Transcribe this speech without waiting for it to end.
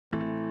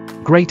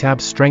Great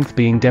abs strength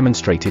being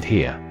demonstrated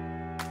here.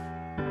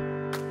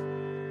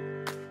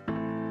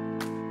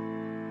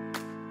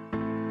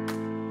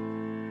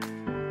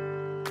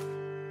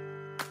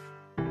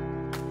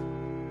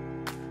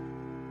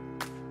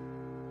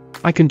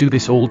 I can do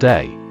this all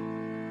day.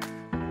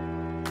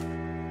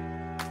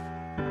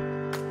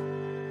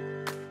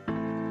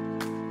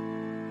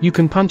 You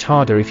can punch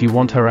harder if you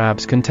want, her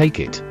abs can take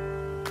it.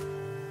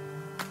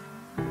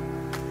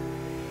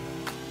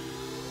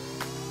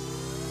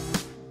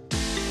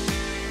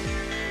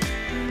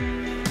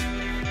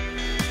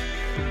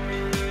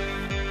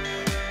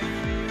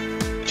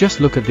 Just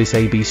look at this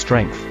AB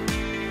strength.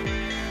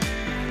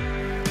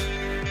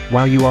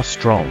 Wow, you are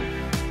strong.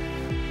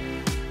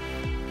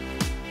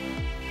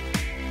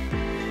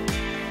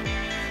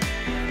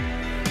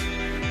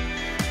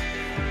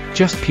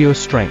 Just pure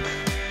strength.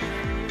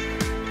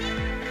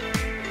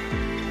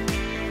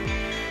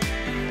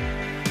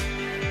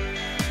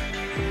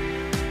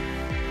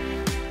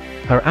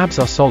 Her abs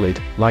are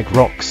solid, like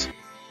rocks.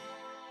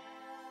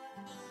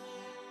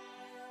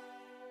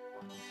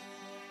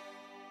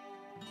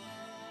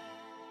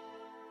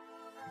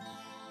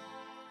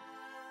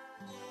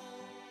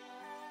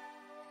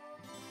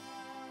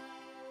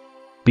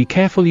 Be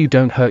careful you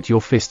don't hurt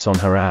your fists on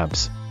her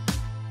abs.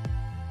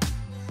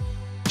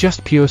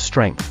 Just pure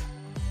strength.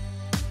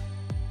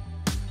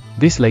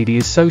 This lady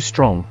is so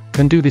strong,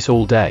 can do this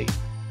all day.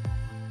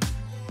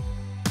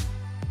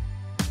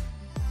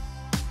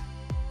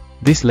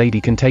 This lady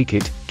can take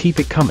it, keep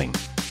it coming.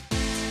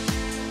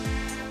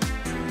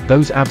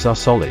 Those abs are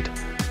solid.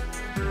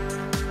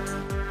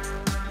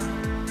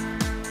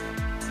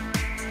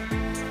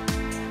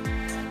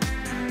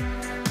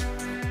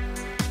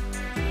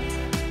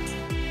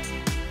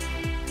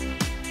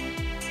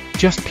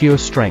 Just pure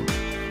strength.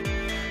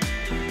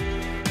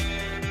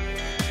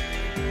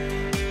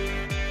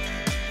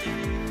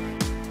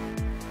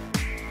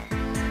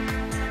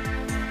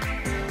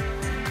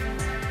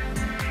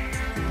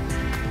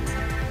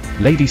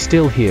 Lady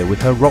still here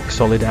with her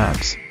rock-solid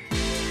abs.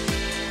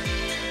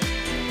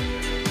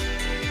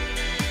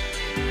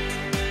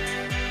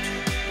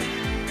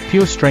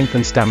 Pure strength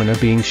and stamina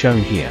being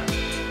shown here.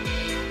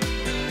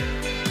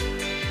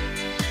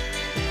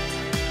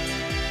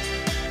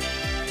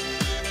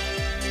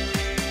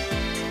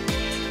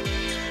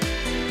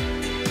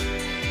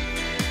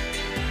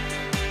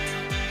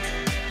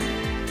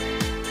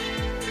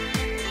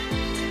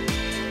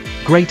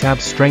 Great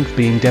abs strength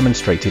being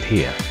demonstrated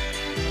here.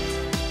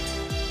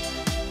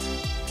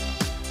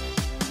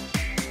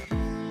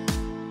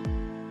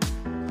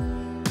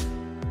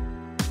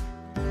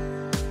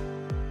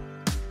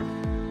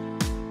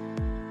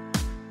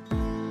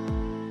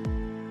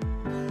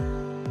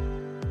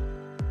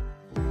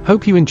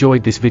 Hope you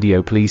enjoyed this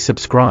video. Please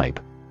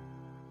subscribe.